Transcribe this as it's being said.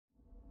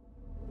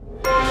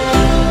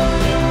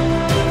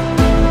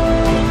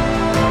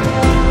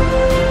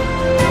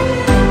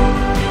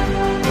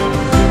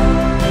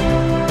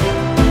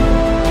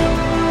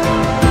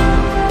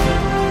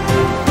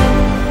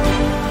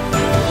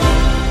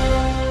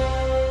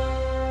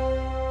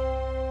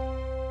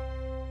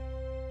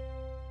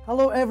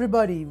Hello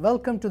everybody,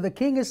 welcome to the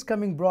King is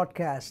Coming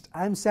broadcast.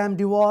 I'm Sam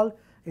Dewald.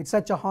 It's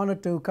such a honor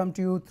to come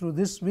to you through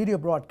this video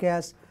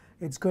broadcast.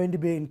 It's going to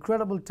be an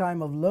incredible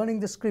time of learning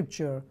the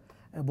scripture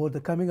about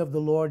the coming of the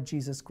Lord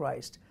Jesus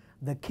Christ.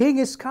 The King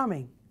is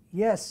coming.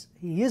 Yes,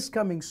 He is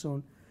coming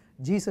soon.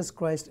 Jesus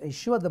Christ,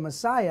 Yeshua the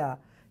Messiah,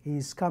 He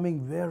is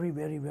coming very,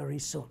 very, very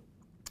soon.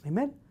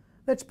 Amen?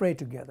 Let's pray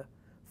together.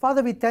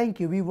 Father, we thank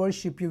you, we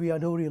worship you, we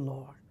adore you,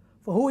 Lord.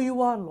 For who you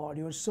are, Lord,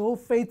 you are so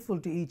faithful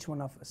to each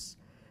one of us.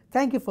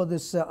 Thank you for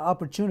this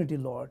opportunity,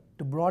 Lord,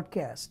 to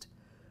broadcast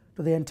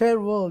to the entire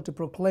world to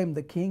proclaim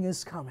the King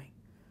is coming,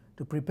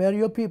 to prepare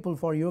your people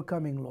for your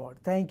coming, Lord.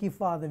 Thank you,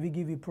 Father. We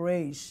give you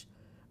praise.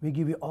 We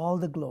give you all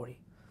the glory.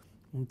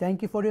 And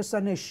thank you for your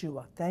Son,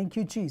 Yeshua. Thank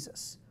you,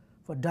 Jesus,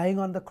 for dying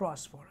on the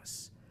cross for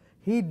us.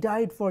 He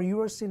died for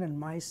your sin and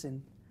my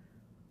sin.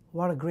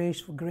 What a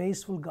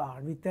graceful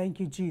God. We thank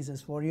you,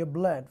 Jesus, for your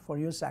blood, for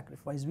your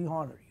sacrifice. We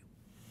honor you.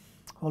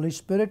 Holy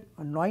Spirit,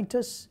 anoint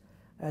us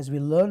as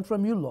we learn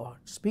from you, Lord.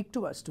 Speak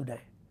to us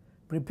today.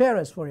 Prepare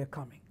us for your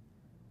coming.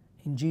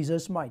 In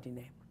Jesus' mighty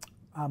name.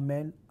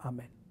 Amen.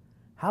 Amen.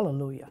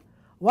 Hallelujah.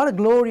 What a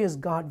glorious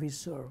God we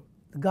serve.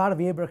 The God of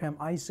Abraham,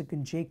 Isaac,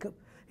 and Jacob.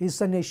 His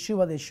son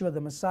Yeshua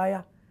the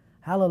Messiah.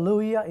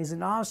 Hallelujah. Is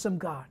an awesome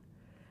God.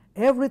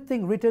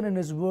 Everything written in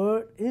His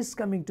Word is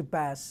coming to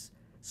pass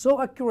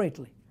so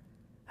accurately.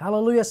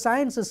 Hallelujah.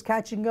 Science is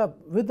catching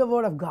up with the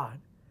Word of God.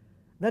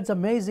 That's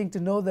amazing to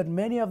know that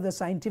many of the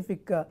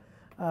scientific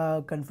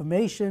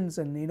confirmations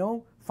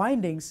and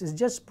findings is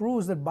just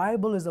proves that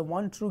Bible is the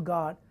one true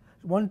God,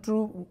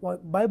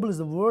 Bible is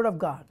the Word of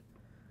God.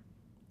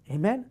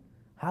 Amen.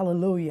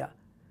 Hallelujah.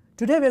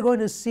 Today we're going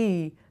to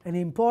see an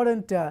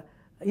important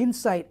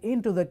insight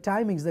into the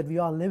timings that we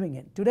are living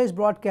in. Today's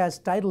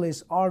broadcast title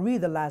is Are We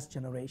the Last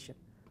Generation?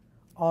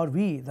 Are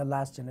we the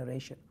last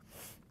generation?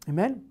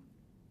 Amen.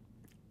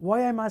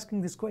 Why I'm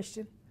asking this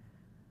question?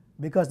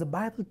 Because the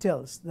Bible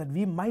tells that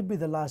we might be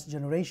the last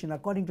generation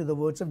according to the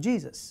words of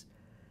Jesus.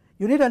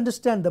 You need to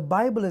understand the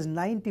Bible is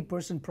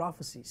 90%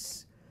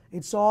 prophecies.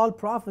 It's all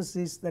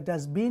prophecies that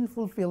has been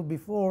fulfilled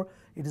before,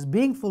 it is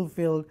being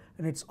fulfilled,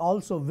 and it's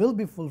also will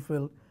be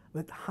fulfilled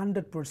with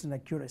 100%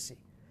 accuracy.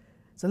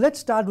 So let's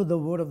start with the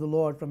word of the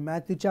Lord from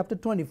Matthew chapter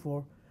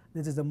 24.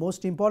 This is the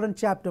most important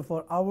chapter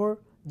for our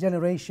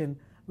generation,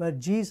 where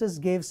Jesus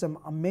gave some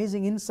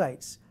amazing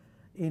insights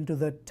into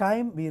the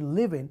time we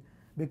live in,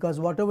 because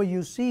whatever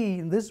you see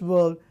in this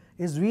world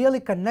is really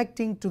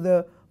connecting to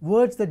the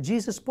words that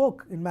Jesus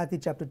spoke in Matthew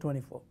chapter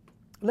 24.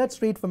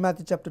 Let's read from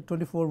Matthew chapter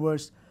 24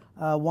 verse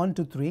 1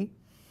 to 3.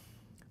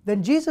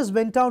 Then Jesus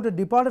went out and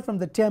departed from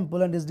the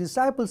temple, and His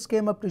disciples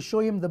came up to show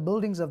Him the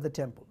buildings of the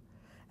temple.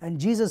 And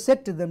Jesus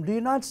said to them, Do you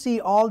not see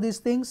all these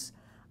things?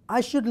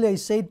 Assuredly I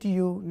say to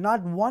you,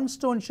 not one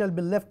stone shall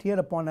be left here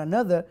upon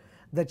another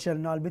that shall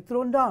not be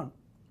thrown down.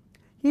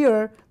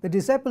 Here the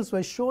disciples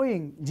were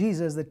showing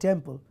Jesus the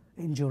temple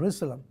in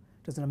Jerusalem.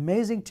 It was an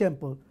amazing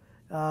temple,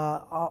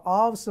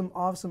 awesome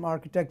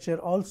architecture.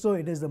 Also,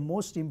 it is the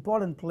most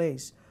important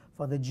place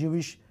for the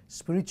Jewish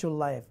spiritual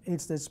life.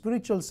 It's the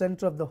spiritual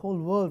center of the whole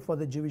world for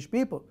the Jewish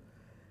people.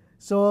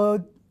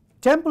 So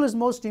temple is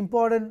most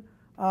important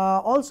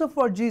also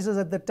for Jesus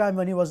at the time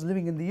when He was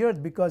living in the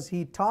earth, because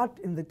He taught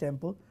in the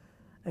temple,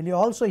 and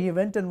He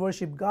went and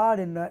worshipped God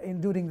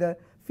during the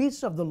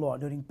feasts of the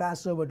Lord, during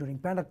Passover, during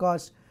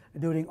Pentecost,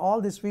 during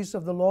all these feasts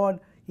of the Lord.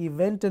 He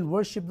went and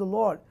worshipped the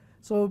Lord.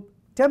 So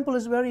temple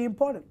is very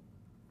important.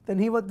 Then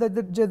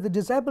the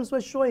disciples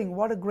were showing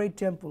what a great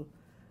temple.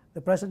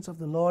 The presence of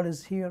the Lord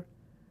is here.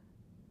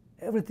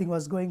 Everything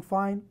was going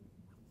fine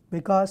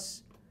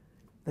because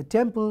the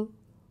temple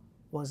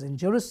was in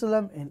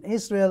Jerusalem, in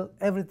Israel.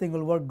 Everything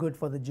will work good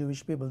for the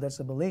Jewish people.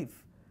 That's a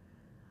belief.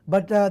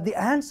 But the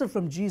answer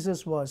from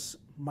Jesus was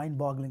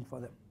mind-boggling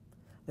for them.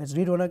 Let's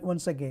read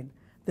once again.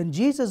 Then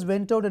Jesus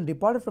went out and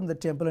departed from the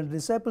temple, and the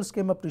disciples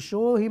came up to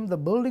show Him the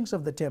buildings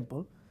of the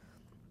temple.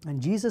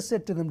 And Jesus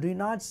said to them, Do you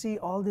not see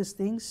all these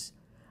things?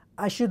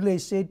 Assuredly I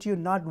say to you,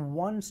 not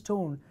one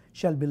stone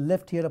shall be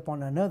left here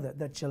upon another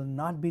that shall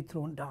not be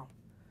thrown down.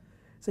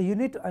 So you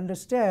need to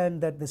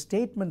understand that the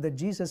statement that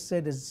Jesus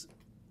said is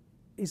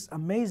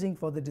amazing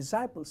for the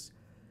disciples.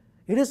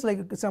 It is like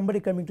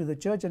somebody coming to the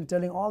church and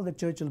telling all the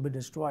church will be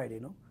destroyed,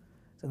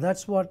 So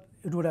that's what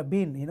it would have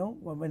been,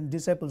 when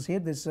disciples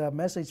heard this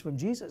message from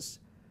Jesus.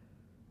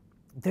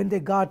 Then they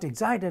got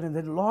excited and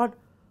then, Lord,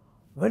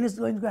 when is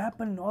going to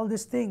happen all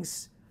these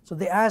things? So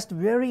they asked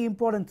very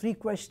important 3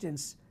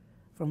 questions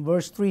from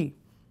verse 3.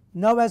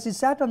 Now as He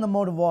sat on the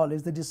Mount of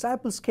Olives, the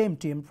disciples came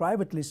to Him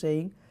privately,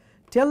 saying,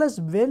 Tell us,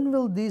 when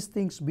will these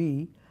things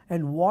be,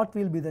 and what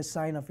will be the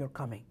sign of your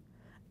coming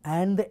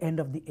and the end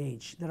of the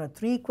age? There are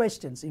 3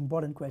 questions,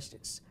 important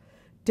questions.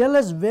 Tell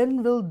us,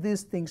 when will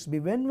these things be?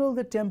 When will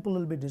the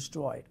temple be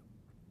destroyed?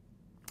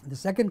 The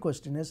second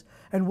question is,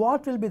 and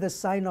what will be the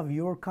sign of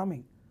your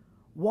coming?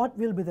 What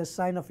will be the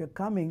sign of your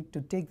coming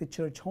to take the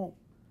church home?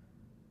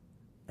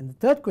 And the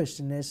third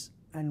question is,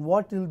 and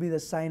what will be the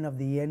sign of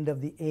the end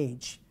of the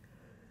age?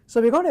 So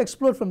we're going to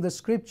explore from the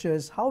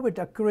scriptures how it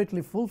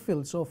accurately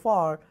fulfilled so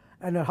far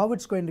and how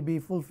it's going to be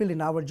fulfilled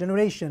in our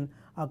generation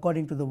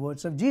according to the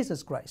words of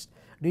Jesus Christ.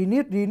 Do you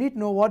need to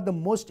know what the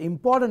most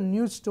important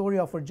news story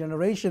of our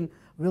generation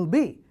will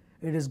be?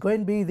 It is going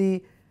to be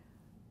the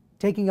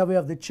taking away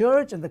of the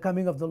church and the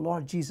coming of the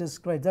Lord Jesus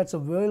Christ. That's a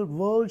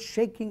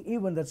world-shaking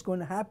event that's going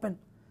to happen.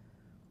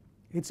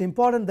 It's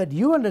important that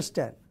you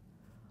understand,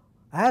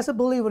 as a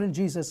believer in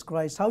Jesus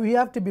Christ, how you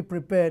have to be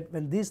prepared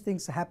when these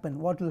things happen.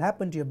 What will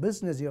happen to your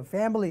business, your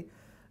family,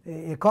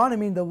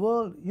 economy in the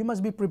world. You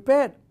must be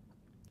prepared.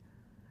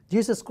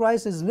 Jesus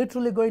Christ is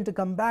literally going to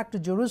come back to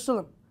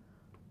Jerusalem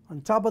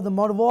on top of the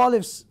Mount of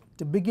Olives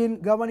to begin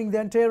governing the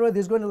entire earth.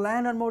 He's going to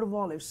land on Mount of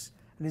Olives,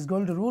 and he's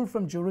going to rule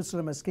from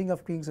Jerusalem as King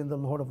of Kings and the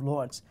Lord of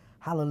Lords.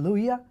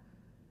 Hallelujah.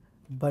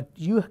 But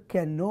you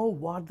can know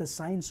what the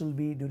signs will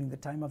be during the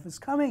time of his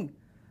coming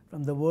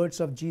from the words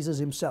of Jesus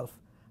himself.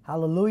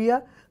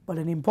 Hallelujah. But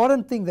an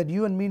important thing that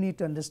you and me need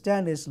to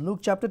understand is Luke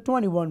chapter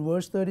 21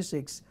 verse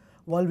 36.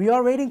 While we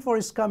are waiting for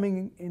his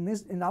coming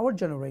in our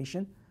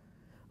generation,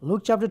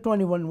 Luke chapter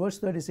 21 verse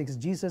 36,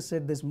 Jesus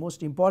said this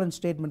most important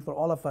statement for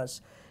all of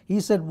us. He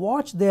said,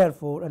 "Watch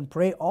therefore and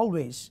pray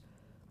always,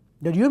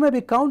 that you may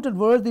be counted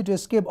worthy to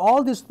escape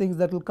all these things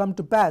that will come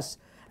to pass,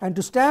 and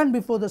to stand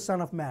before the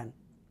Son of Man."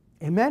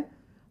 Amen.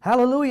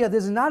 Hallelujah.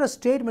 This is not a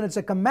statement, it's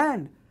a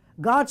command.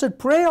 God said,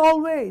 pray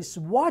always.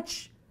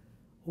 Watch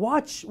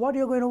what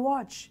you're going to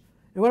watch.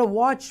 You're going to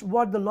watch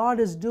what the Lord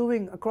is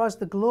doing across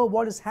the globe,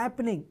 what is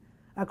happening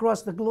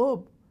across the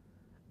globe.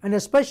 And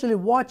especially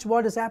watch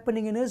what is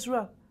happening in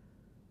Israel.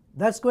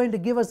 That's going to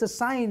give us the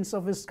signs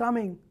of his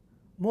coming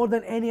more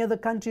than any other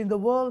country in the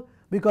world,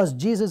 because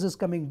Jesus is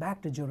coming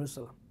back to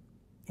Jerusalem.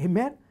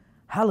 Amen.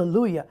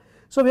 Hallelujah.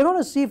 So we're going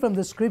to see from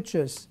the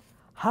scriptures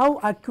how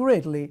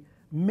accurately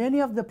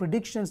many of the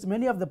predictions,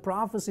 many of the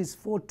prophecies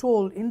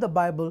foretold in the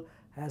Bible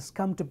has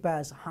come to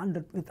pass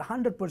with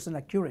 100%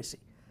 accuracy.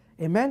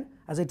 Amen.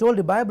 As I told you,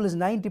 the Bible is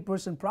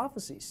 90%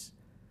 prophecies.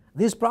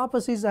 These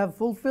prophecies have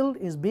fulfilled,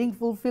 is being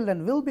fulfilled,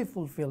 and will be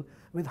fulfilled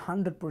with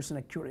 100%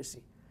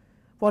 accuracy.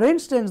 For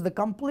instance, the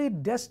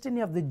complete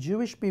destiny of the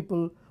Jewish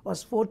people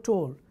was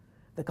foretold.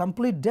 The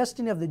complete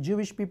destiny of the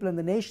Jewish people and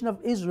the nation of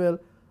Israel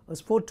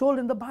was foretold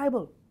in the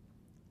Bible.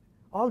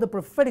 All the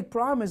prophetic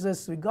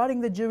promises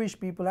regarding the Jewish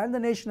people and the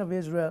nation of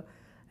Israel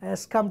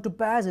has come to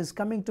pass, is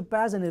coming to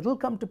pass, and it will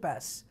come to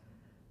pass.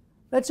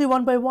 Let's see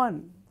one by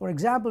one. For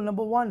example,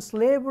 number one,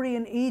 slavery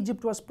in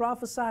Egypt was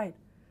prophesied,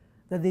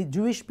 that the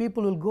Jewish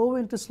people will go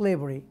into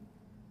slavery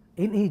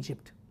in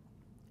Egypt.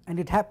 And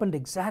it happened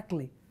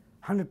exactly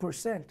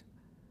 100%.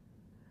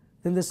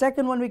 Then the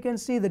second one, we can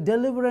see the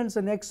deliverance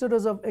and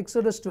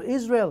exodus to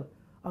Israel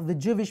of the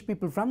Jewish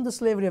people from the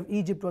slavery of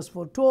Egypt was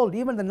foretold.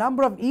 Even the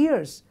number of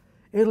years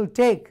it will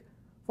take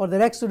for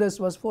their exodus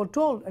was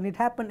foretold, and it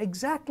happened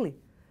exactly.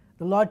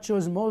 The Lord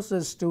chose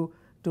Moses to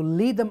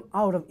lead them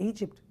out of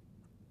Egypt.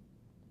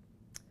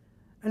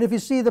 And if you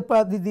see the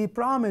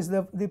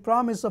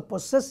promise of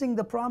possessing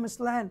the promised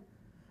land,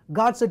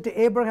 God said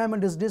to Abraham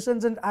and his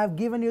descendants, I have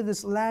given you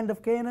this land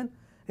of Canaan.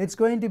 It's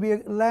going to be a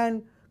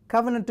land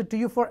covenanted to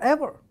you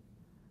forever.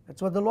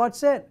 That's what the Lord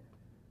said.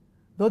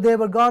 Though they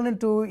were gone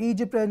into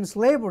Egypt in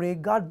slavery,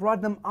 God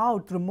brought them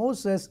out through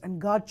Moses,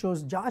 and God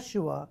chose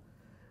Joshua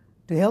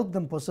to help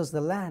them possess the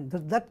land.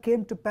 That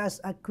came to pass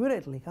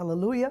accurately.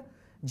 Hallelujah.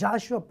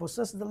 Joshua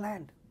possessed the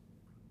land.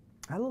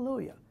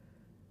 Hallelujah.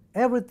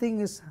 Everything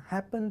is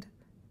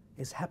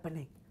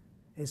happening.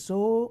 It's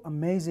so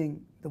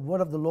amazing. The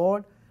word of the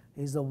Lord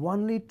is the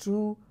only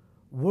true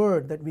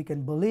word that we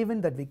can believe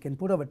in, that we can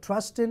put our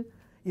trust in.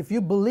 If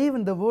you believe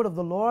in the word of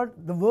the Lord,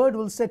 the word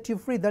will set you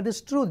free. That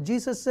is truth.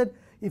 Jesus said,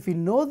 if you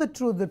know the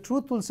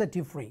truth will set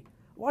you free.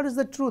 What is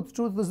the truth?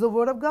 Truth is the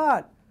word of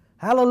God.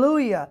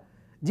 Hallelujah.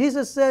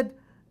 Jesus said,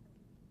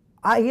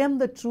 I am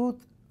the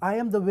truth, I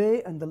am the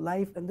way and the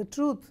life and the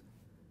truth.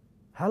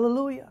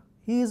 Hallelujah.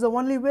 He is the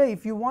only way.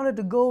 If you wanted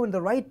to go in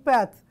the right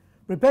path,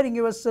 preparing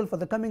yourself for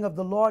the coming of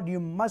the Lord, you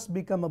must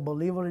become a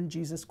believer in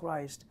Jesus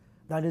Christ.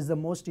 That is the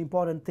most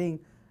important thing,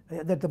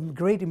 the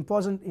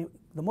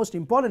most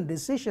important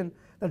decision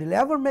that you'll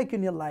ever make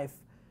in your life,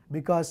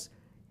 because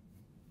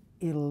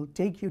it'll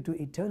take you to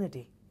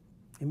eternity.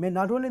 Amen.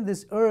 Not only in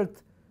this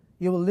earth,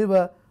 you will live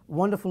a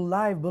wonderful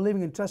life,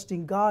 believing and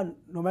trusting God.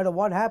 No matter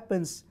what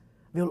happens,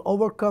 we'll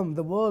overcome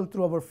the world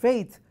through our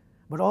faith,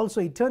 but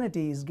also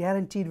eternity is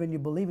guaranteed when you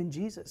believe in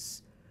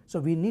Jesus. So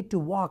we need to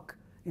walk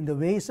in the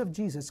ways of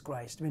Jesus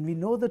Christ. When we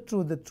know the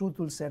truth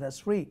will set us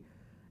free.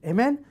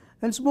 Amen.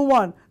 Let's move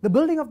on. The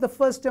building of the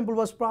first temple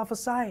was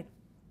prophesied,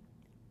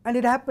 and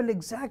it happened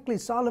exactly.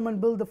 Solomon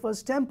built the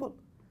first temple.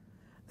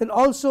 Then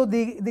also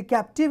the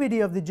captivity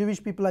of the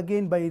Jewish people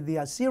again by the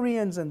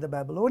Assyrians and the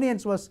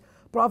Babylonians was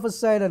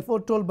prophesied and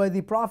foretold by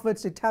the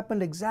prophets. It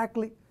happened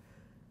exactly.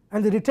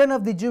 And the return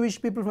of the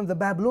Jewish people from the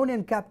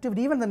Babylonian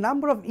captivity, even the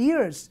number of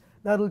years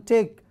that will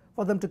take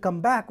for them to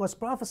come back, was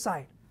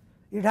prophesied.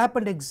 It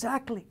happened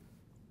exactly.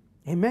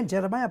 Amen.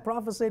 Jeremiah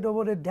prophesied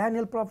over it.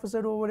 Daniel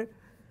prophesied over it.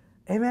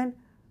 Amen.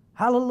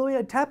 Hallelujah.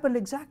 It happened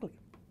exactly.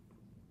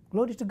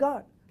 Glory to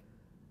God.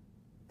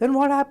 Then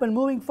what happened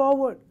moving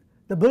forward?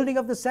 The building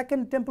of the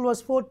second temple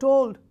was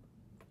foretold.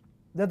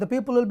 that the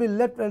people will be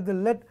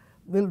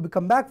will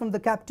come back from the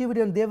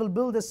captivity and they will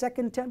build a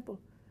second temple.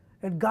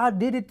 And God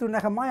did it through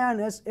Nehemiah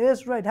and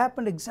Ezra. It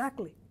happened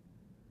exactly.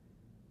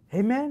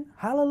 Amen.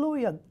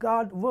 Hallelujah.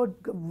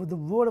 The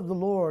word of the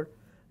Lord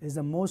is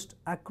the most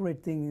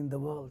accurate thing in the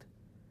world.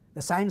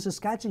 The science is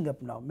catching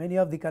up now. Many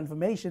of the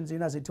confirmations,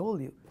 as I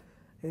told you,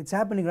 it's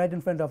happening right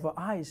in front of our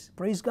eyes.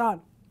 Praise God.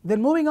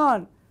 Then moving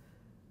on.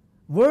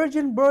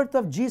 Virgin birth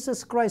of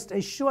Jesus Christ.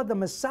 Yeshua the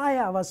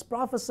Messiah was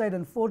prophesied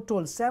and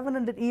foretold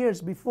 700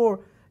 years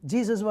before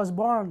Jesus was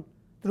born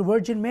through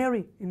Virgin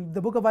Mary in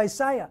the book of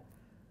Isaiah.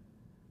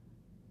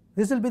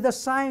 This will be the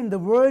sign. The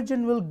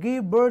virgin will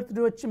give birth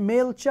to a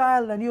male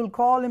child and you'll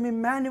call him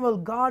Emmanuel,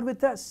 God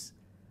with us.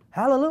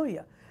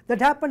 Hallelujah.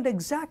 That happened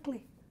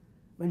exactly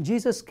when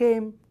Jesus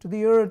came to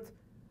the earth,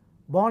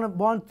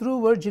 born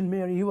through Virgin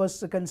Mary. He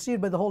was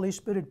conceived by the Holy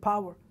Spirit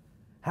power.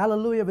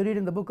 Hallelujah. We read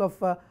in the book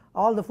of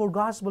all the 4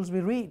 Gospels,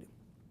 we read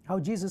how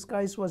Jesus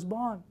Christ was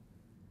born.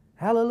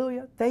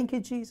 Hallelujah. Thank you,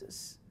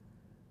 Jesus.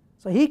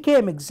 So he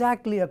came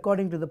exactly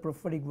according to the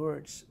prophetic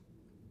words.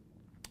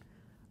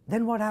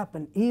 Then what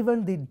happened?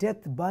 Even the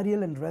death,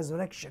 burial, and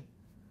resurrection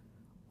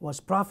was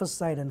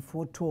prophesied and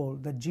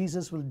foretold that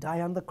Jesus will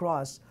die on the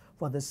cross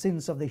for the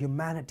sins of the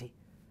humanity.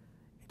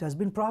 It has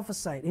been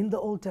prophesied in the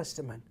Old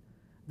Testament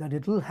that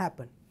it will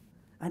happen.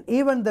 And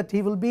even that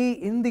he will be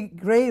in the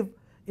grave,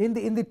 in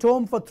the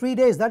tomb for 3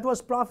 days. That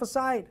was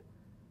prophesied.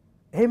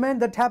 Amen.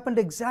 That happened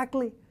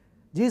exactly.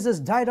 Jesus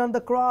died on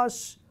the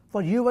cross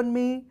for you and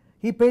me.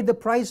 He paid the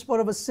price for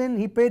our sin.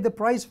 He paid the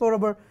price for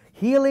our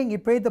healing. He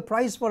paid the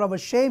price for our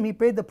shame. He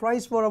paid the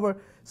price for our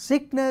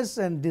sickness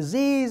and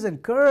disease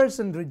and curse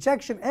and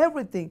rejection,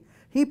 everything.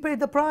 He paid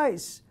the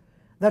price.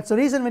 That's the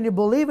reason when you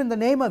believe in the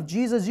name of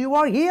Jesus, you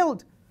are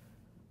healed.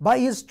 By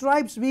his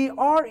stripes we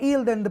are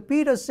healed. And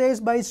Peter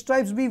says, by his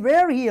stripes we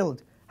were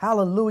healed.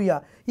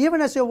 Hallelujah. Even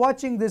as you're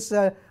watching this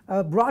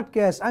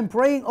broadcast, I'm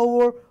praying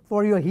over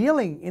for your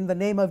healing in the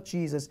name of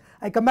Jesus.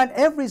 I command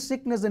every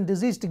sickness and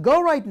disease to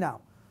go right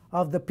now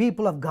of the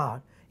people of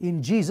God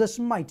in Jesus'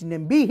 mighty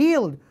name. Be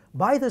healed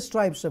by the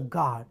stripes of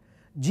God.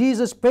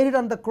 Jesus paid it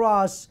on the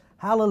cross.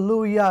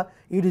 Hallelujah.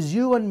 It is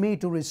you and me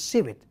to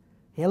receive it.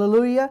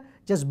 Hallelujah.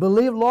 Just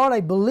believe, Lord, I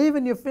believe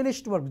in your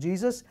finished work,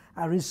 Jesus.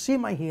 I receive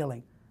my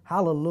healing.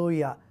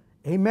 Hallelujah.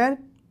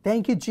 Amen.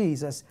 Thank you,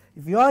 Jesus.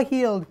 If you are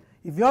healed,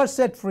 if you are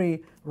set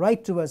free,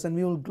 write to us and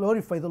we will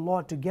glorify the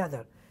Lord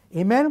together.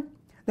 Amen.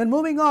 Then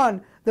moving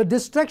on, the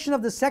destruction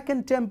of the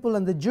second temple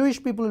and the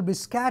Jewish people will be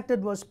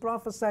scattered was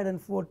prophesied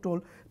and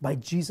foretold by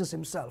Jesus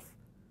himself.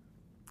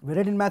 We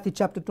read in Matthew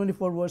chapter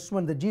 24 verse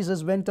 1 that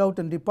Jesus went out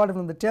and departed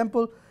from the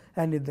temple,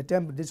 and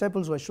the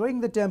disciples were showing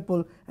the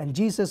temple, and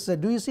Jesus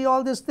said, do you see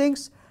all these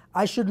things?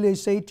 I should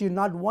say to you,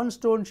 not one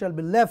stone shall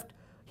be left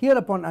here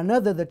upon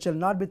another that shall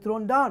not be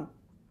thrown down.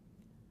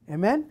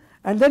 Amen.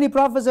 And then he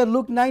prophesied,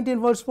 Luke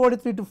 19 verse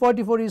 43 to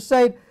 44, he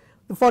said,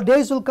 for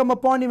days will come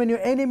upon you when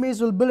your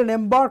enemies will build an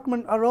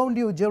embankment around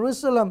you,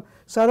 Jerusalem,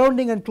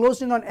 surrounding and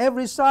closing on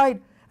every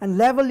side, and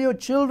level your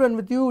children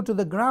with you to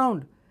the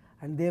ground.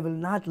 And they will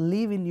not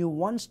leave in you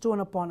one stone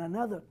upon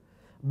another,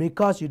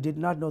 because you did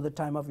not know the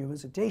time of your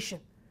visitation.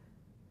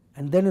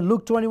 And then in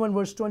Luke 21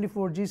 verse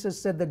 24,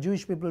 Jesus said that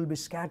Jewish people will be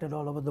scattered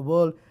all over the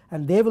world,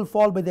 and they will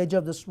fall by the edge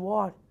of the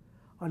sword,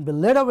 and be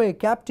led away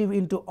captive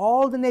into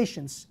all the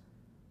nations.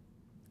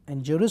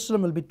 And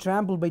Jerusalem will be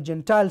trampled by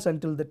Gentiles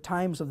until the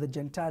times of the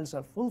Gentiles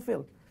are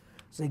fulfilled.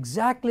 So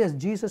exactly as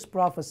Jesus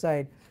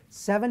prophesied,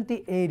 70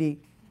 AD,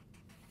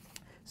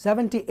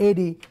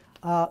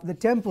 the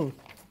temple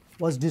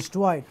was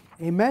destroyed.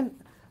 Amen.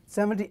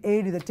 70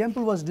 AD, the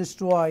temple was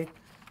destroyed,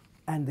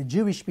 and the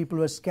Jewish people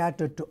were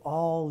scattered to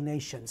all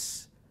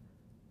nations.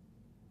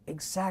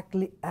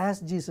 Exactly as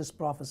Jesus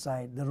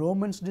prophesied, the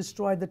Romans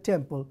destroyed the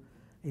temple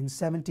in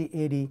 70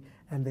 AD,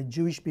 and the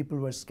Jewish people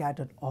were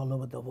scattered all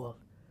over the world.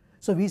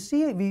 So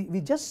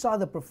we just saw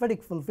the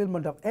prophetic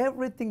fulfillment of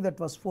everything that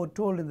was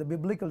foretold in the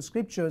biblical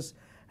scriptures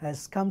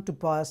has come to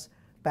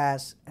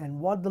pass, and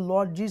what the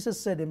Lord Jesus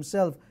said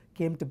himself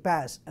came to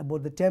pass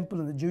about the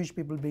temple and the Jewish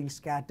people being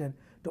scattered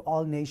to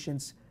all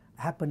nations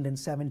happened in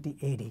 70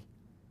 AD.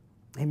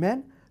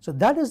 Amen. So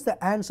that is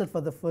the answer for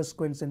the first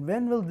question.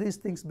 When will these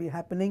things be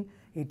happening?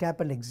 It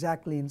happened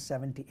exactly in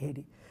 70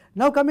 AD.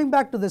 Now coming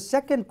back to the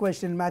second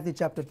question, Matthew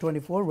chapter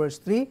 24 verse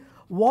 3,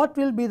 what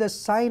will be the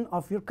sign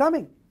of your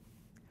coming?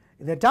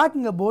 They're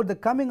talking about the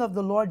coming of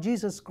the Lord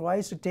Jesus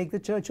Christ to take the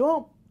church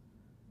home.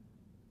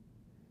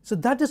 So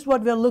that is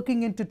what we are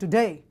looking into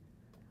today.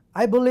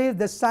 I believe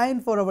the sign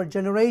for our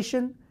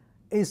generation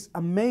is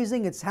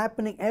amazing. It's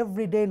happening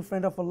every day in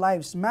front of our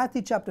lives.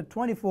 Matthew chapter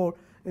 24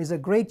 is a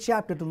great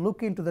chapter to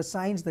look into the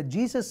signs that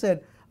Jesus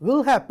said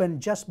will happen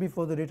just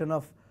before the return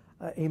of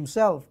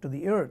himself to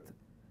the earth.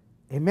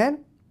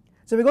 Amen.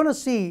 So we're going to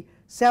see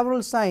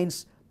several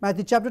signs,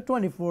 Matthew chapter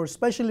 24,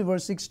 especially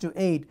verse 6 to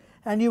 8.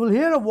 And you will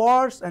hear of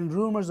wars and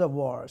rumors of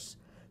wars.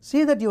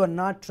 See that you are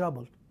not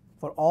troubled,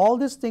 for all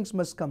these things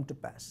must come to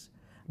pass.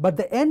 But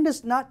the end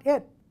is not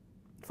yet.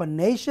 For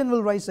nation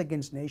will rise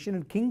against nation,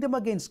 and kingdom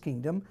against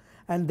kingdom,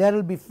 and there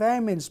will be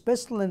famines,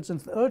 pestilence,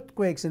 and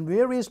earthquakes in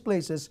various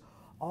places.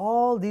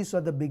 All these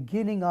are the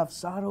beginning of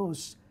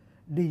sorrows.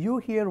 Do you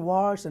hear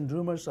wars and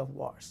rumors of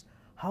wars?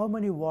 How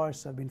many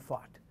wars have been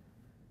fought?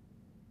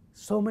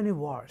 So many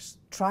wars,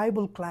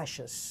 tribal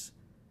clashes,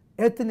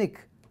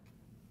 ethnic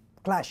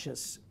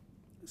clashes,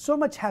 so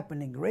much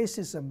happening,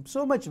 racism,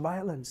 so much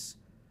violence.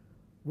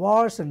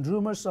 Wars and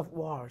rumors of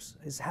wars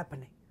is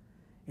happening.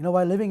 You know,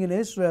 while living in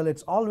Israel,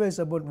 it's always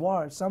about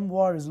war. Some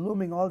war is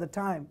looming all the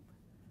time.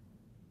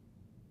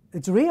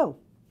 It's real.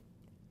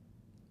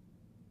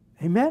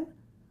 Amen?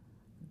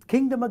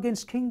 Kingdom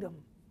against kingdom.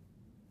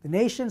 The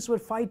nations were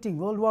fighting,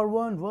 World War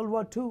I, World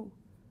War II.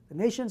 The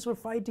nations were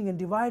fighting and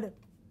divided.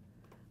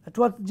 That's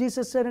what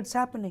Jesus said, it's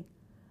happening.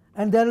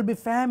 And there will be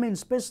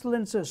famines,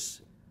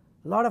 pestilences.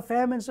 A lot of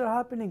famines are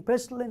happening,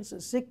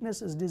 pestilences,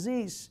 sicknesses,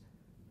 disease.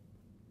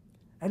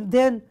 And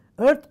then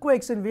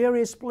earthquakes in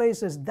various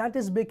places. That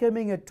is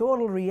becoming a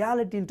total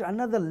reality into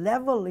another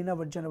level in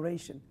our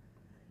generation.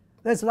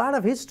 There's a lot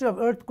of history of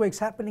earthquakes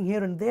happening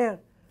here and there.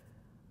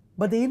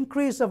 But the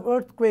increase of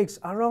earthquakes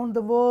around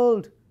the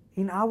world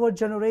in our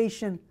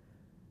generation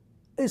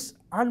is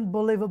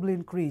unbelievably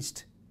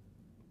increased.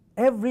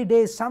 Every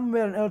day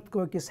somewhere an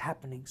earthquake is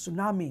happening.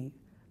 Tsunami,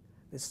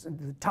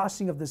 the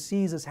tossing of the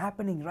seas is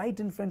happening right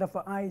in front of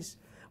our eyes.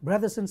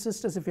 Brothers and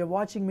sisters, if you're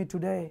watching me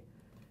today,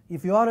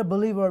 if you are a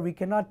believer, we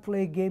cannot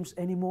play games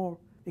anymore.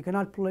 We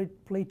cannot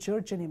play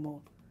church anymore.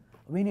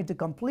 We need to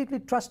completely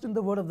trust in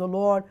the word of the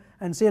Lord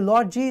and say,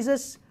 Lord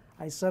Jesus,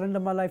 I surrender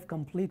my life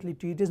completely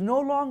to you. It is no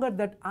longer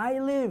that I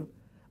live,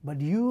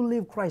 but you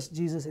live, Christ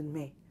Jesus, in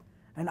me.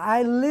 And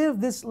I live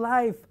this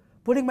life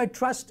putting my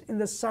trust in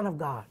the Son of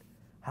God.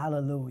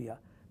 Hallelujah.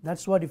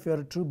 That's what, if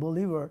you're a true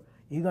believer,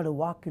 you got to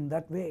walk in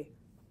that way.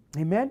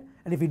 Amen?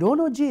 And if you don't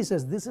know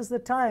Jesus, this is the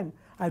time.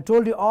 I've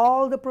told you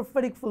all the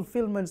prophetic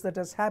fulfillments that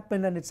has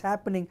happened, and it's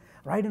happening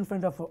right in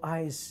front of our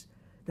eyes.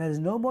 There is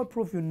no more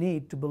proof you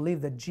need to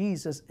believe that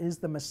Jesus is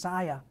the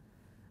Messiah,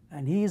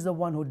 and He is the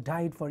one who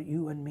died for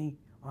you and me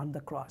on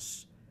the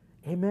cross.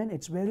 Amen?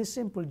 It's very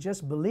simple.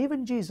 Just believe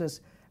in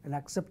Jesus and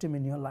accept Him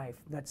in your life.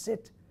 That's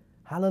it.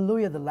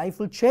 Hallelujah. The life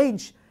will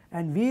change,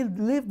 and we'll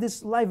live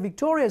this life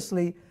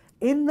victoriously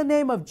in the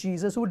name of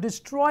Jesus, who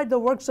destroyed the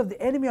works of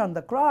the enemy on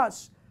the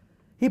cross.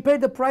 He paid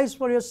the price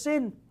for your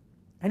sin,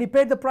 and He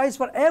paid the price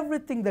for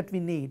everything that we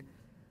need.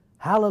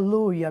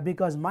 Hallelujah,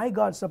 because my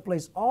God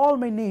supplies all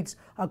my needs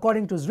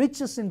according to His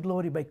riches in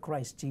glory by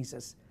Christ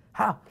Jesus.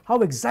 How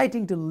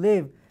exciting to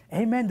live.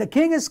 Amen. The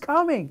King is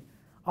coming.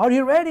 Are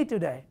you ready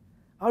today?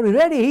 Are you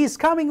ready? He is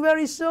coming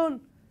very soon.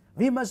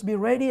 We must be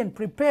ready and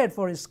prepared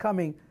for His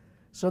coming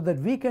so that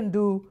we can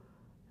do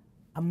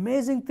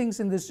amazing things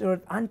in this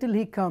earth until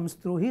He comes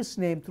through His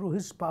name, through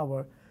His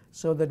power,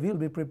 so that we'll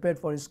be prepared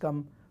for His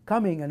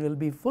coming and we'll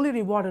be fully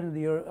rewarded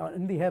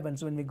in the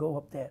heavens when we go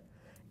up there.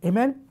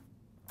 Amen?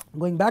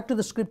 Going back to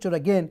the scripture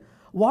again,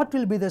 what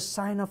will be the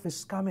sign of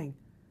His coming?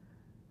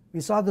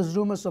 We saw those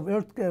rumors of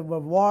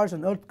wars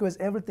and earthquakes,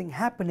 everything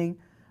happening,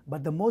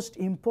 but the most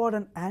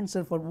important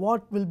answer for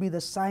what will be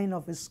the sign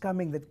of His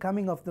coming, the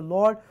coming of the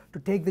Lord to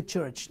take the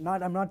church.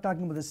 I'm not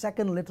talking about the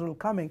second literal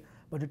coming,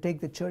 but to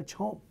take the church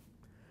home.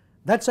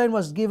 That sign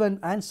was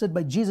answered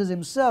by Jesus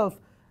Himself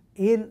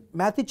in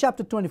Matthew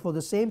chapter 24,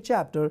 the same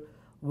chapter,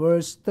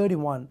 verse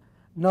 31.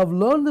 Now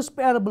learn this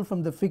parable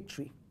from the fig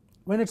tree.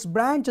 When its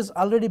branch is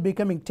already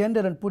becoming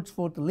tender and puts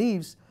forth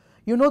leaves,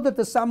 you know that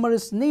the summer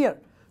is near.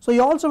 So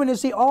you also, when you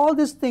see all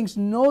these things,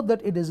 know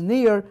that it is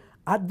near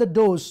at the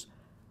doors.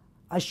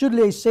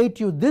 Assuredly I say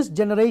to you, this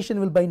generation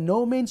will by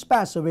no means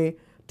pass away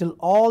till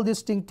all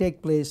these things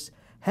take place.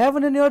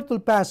 Heaven and earth will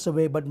pass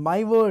away, but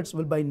my words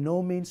will by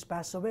no means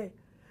pass away.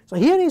 So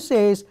here He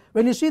says,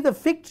 when you see the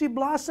fig tree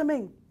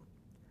blossoming,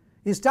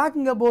 He's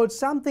talking about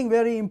something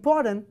very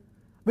important,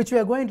 which we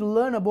are going to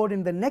learn about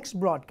in the next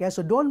broadcast.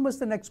 So don't miss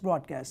the next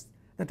broadcast.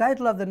 The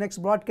title of the next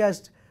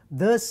broadcast,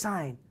 The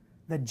Sign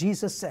that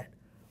Jesus said.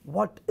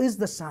 What is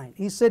the sign?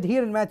 He said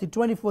here in Matthew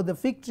 24, the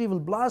fig tree will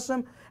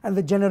blossom, and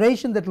the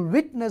generation that will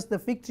witness the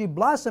fig tree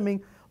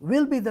blossoming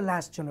will be the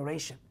last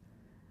generation.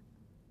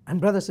 And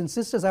brothers and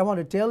sisters, I want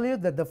to tell you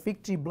that the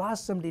fig tree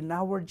blossomed in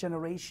our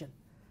generation.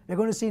 We're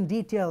going to see in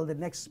detail the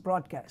next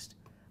broadcast.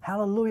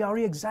 Hallelujah. Are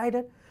you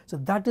excited? So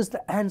that is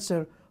the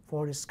answer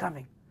for His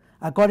coming.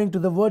 According to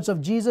the words of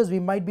Jesus, we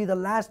might be the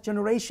last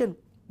generation.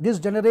 This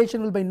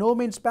generation will by no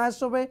means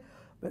pass away.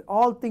 When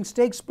all things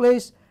takes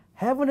place,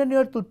 heaven and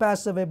earth will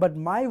pass away, but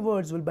my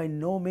words will by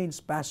no means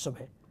pass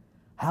away.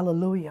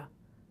 Hallelujah.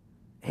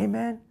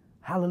 Amen.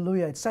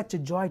 Hallelujah. It's such a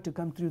joy to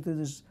come through to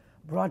this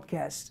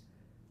broadcast.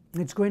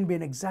 It's going to be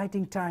an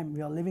exciting time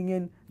we are living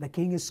in. The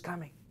King is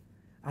coming.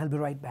 I'll be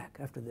right back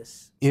after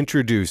this.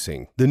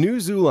 Introducing the new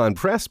Xulon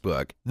Press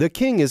book, The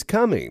King is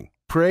Coming.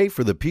 Pray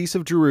for the Peace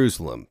of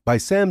Jerusalem by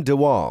Sam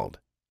Dewald.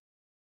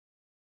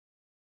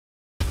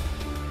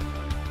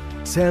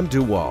 Sam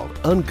Dewald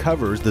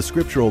uncovers the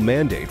scriptural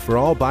mandate for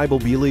all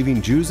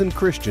Bible-believing Jews and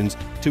Christians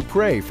to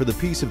pray for the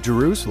peace of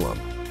Jerusalem.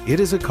 It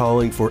is a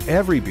calling for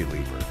every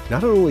believer,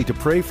 not only to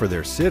pray for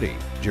their city,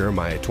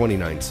 Jeremiah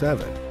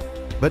 29:7,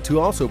 but to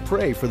also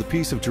pray for the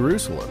peace of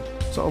Jerusalem,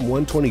 Psalm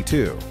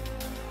 122.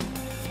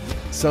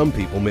 Some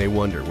people may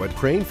wonder what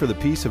praying for the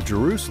peace of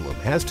Jerusalem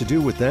has to do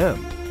with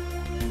them.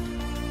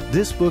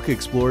 This book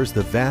explores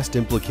the vast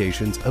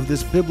implications of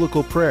this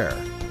biblical prayer.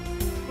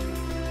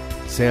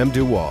 Sam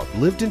Dewald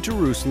lived in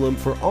Jerusalem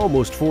for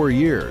almost 4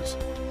 years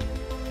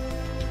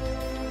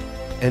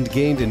and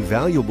gained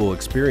invaluable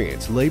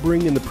experience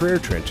laboring in the prayer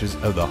trenches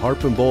of the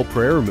Harp and Bowl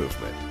prayer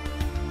movement.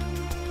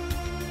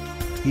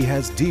 He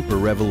has deeper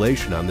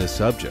revelation on this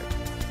subject.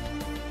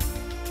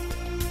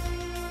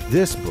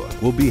 This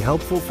book will be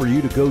helpful for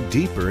you to go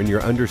deeper in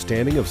your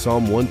understanding of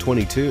Psalm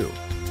 122,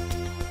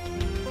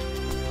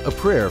 a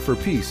prayer for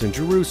peace in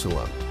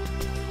Jerusalem.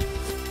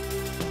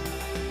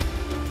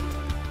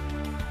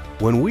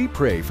 When we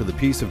pray for the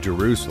peace of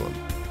Jerusalem,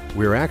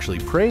 we're actually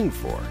praying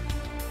for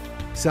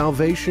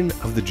salvation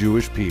of the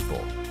Jewish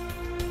people,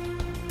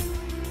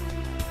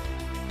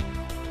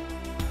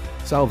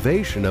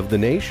 salvation of the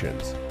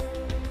nations,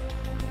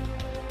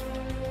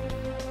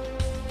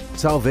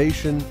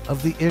 salvation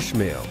of the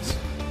Ishmaels,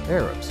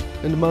 Arabs,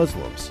 and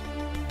Muslims,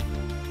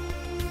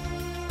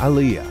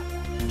 Aliyah,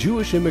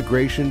 Jewish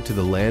immigration to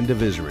the land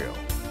of Israel,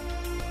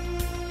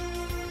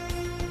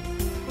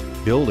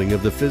 building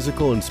of the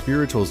physical and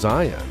spiritual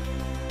Zion,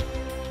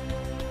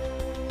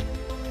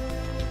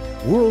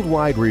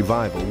 worldwide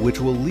revival which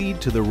will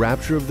lead to the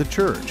rapture of the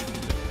church,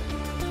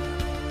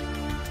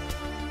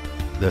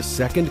 the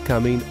second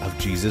coming of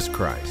Jesus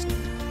Christ.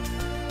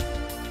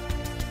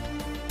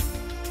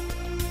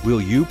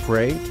 Will you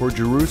pray for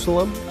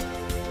Jerusalem?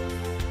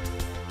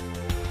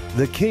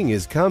 The King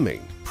is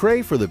Coming.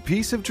 Pray for the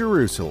Peace of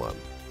Jerusalem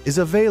is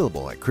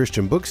available at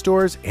Christian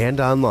bookstores and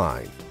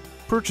online.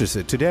 Purchase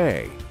it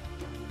today.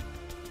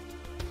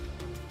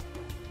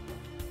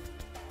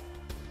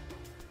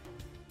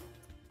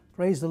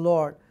 Praise the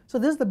Lord. So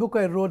this is the book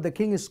I wrote, The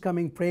King is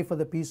Coming, Pray for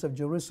the Peace of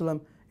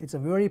Jerusalem. It's a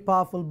very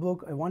powerful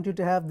book. I want you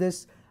to have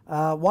this.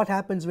 What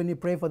happens when you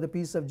pray for the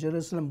peace of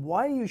Jerusalem?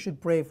 Why you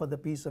should pray for the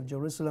peace of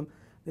Jerusalem?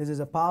 This is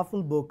a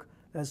powerful book.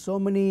 There's so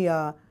many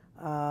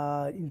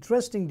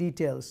interesting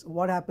details.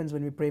 What happens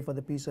when we pray for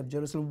the peace of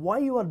Jerusalem? Why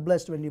you are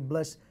blessed when you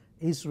bless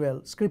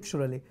Israel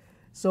scripturally?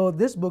 So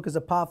this book is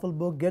a powerful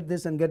book. Get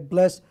this and get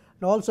blessed.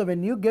 And also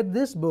when you get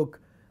this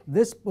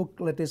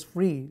booklet is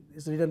free.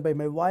 It's written by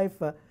my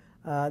wife.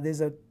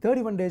 There's a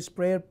 31 days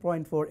prayer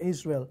point for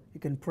Israel. You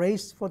can pray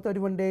for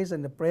 31 days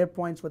and the prayer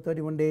points for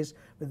 31 days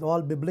with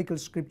all biblical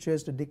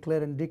scriptures to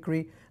declare and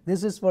decree.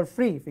 This is for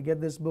free. If you get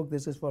this book,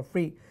 this is for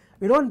free.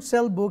 We don't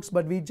sell books,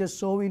 but we just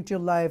sow into your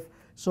life.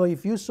 So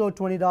if you sow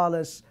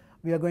 $20,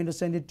 we are going to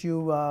send it to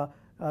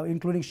you,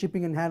 including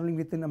shipping and handling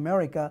within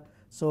America.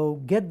 So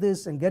get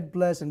this and get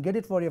blessed and get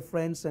it for your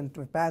friends and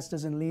to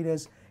pastors and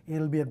leaders.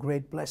 It'll be a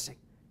great blessing.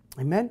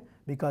 Amen?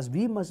 Because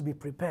we must be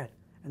prepared.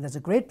 And that's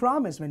a great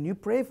promise. When you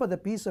pray for the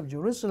peace of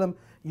Jerusalem,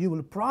 you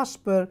will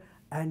prosper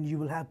and you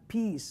will have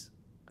peace.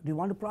 Do you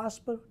want to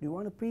prosper? Do you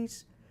want a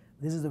peace?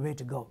 This is the way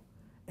to go.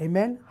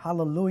 Amen.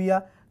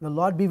 Hallelujah. The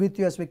Lord be with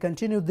you as we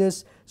continue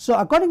this. So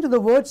according to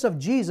the words of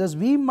Jesus,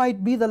 we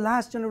might be the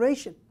last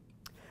generation.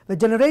 The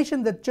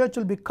generation that church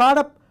will be caught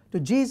up to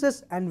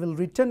Jesus and will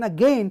return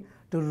again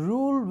to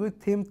rule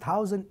with Him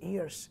 1,000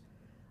 years.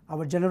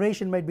 Our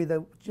generation might be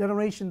the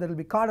generation that will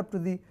be caught up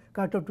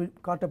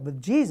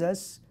with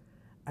Jesus,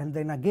 and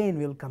then again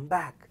we'll come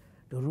back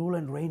to rule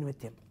and reign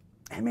with Him.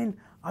 Amen.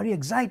 Are you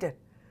excited?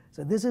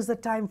 So this is the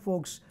time,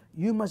 folks.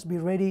 You must be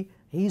ready.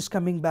 He is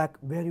coming back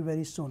very,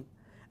 very soon.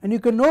 And you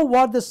can know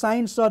what the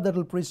signs are that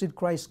will precede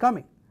Christ's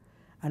coming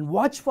and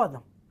watch for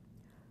them.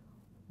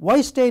 Why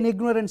stay in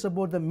ignorance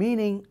about the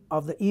meaning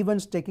of the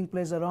events taking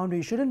place around you?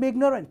 You shouldn't be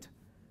ignorant.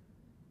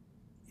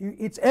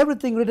 It's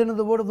everything written in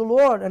the word of the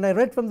Lord. And I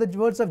read from the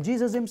words of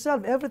Jesus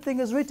Himself. Everything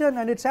is written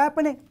and it's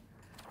happening.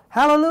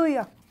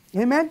 Hallelujah.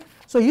 Amen.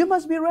 So you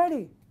must be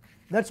ready.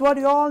 That's what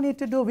you all need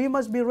to do. We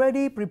must be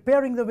ready,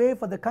 preparing the way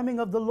for the coming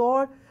of the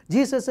Lord.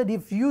 Jesus said,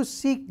 if you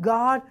seek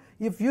God,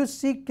 if you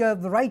seek the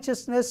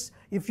righteousness,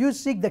 if you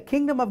seek the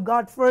kingdom of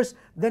God first,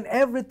 then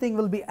everything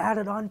will be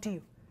added on to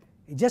you.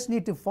 You just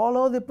need to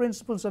follow the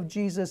principles of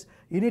Jesus.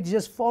 You need to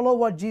just follow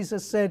what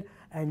Jesus said,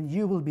 and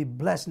you will be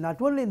blessed,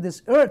 not only in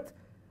this earth,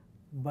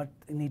 but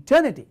in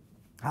eternity.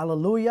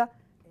 Hallelujah.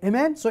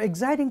 Amen. So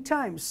exciting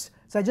times.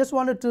 So I just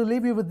wanted to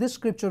leave you with this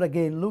scripture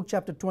again, Luke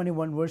chapter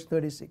 21, verse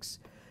 36.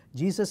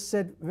 Jesus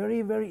said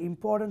very, very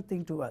important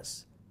thing to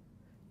us.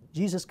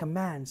 Jesus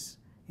commands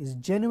His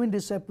genuine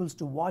disciples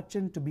to watch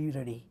and to be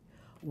ready.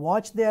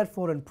 Watch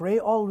therefore and pray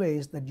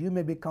always that you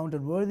may be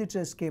counted worthy to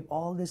escape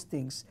all these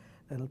things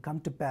that will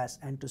come to pass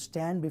and to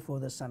stand before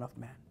the Son of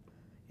Man.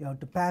 You have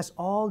to pass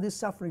all these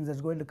sufferings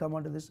that's going to come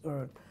onto this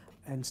earth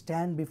and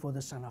stand before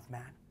the Son of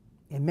Man.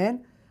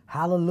 Amen.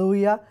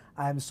 Hallelujah.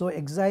 I am so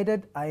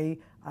excited. I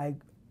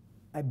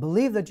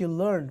believe that you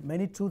learned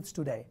many truths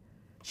today.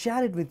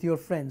 Share it with your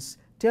friends.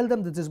 Tell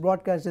them that this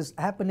broadcast is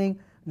happening.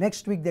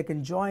 Next week they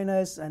can join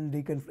us and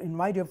you can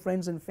invite your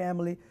friends and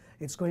family.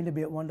 It's going to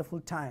be a wonderful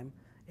time.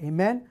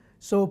 Amen.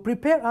 So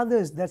prepare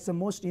others. That's the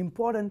most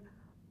important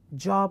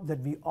job that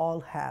we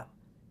all have.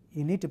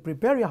 You need to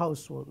prepare your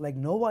household like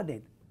Noah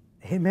did.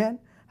 Amen.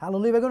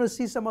 Hallelujah. We're going to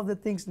see some of the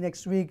things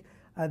next week.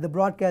 The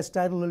broadcast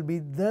title will be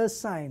The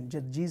Sign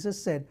that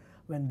Jesus said,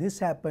 when this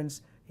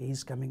happens, He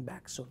is coming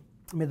back soon.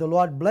 May the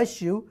Lord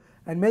bless you,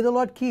 and may the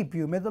Lord keep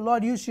you. May the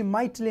Lord use you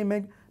mightily.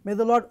 May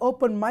the Lord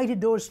open mighty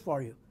doors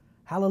for you.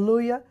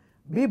 Hallelujah.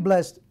 Be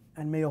blessed,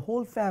 and may your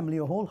whole family,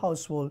 your whole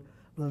household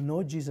will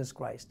know Jesus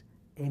Christ.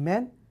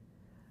 Amen.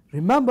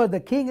 Remember, the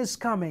King is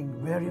coming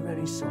very,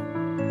 very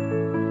soon.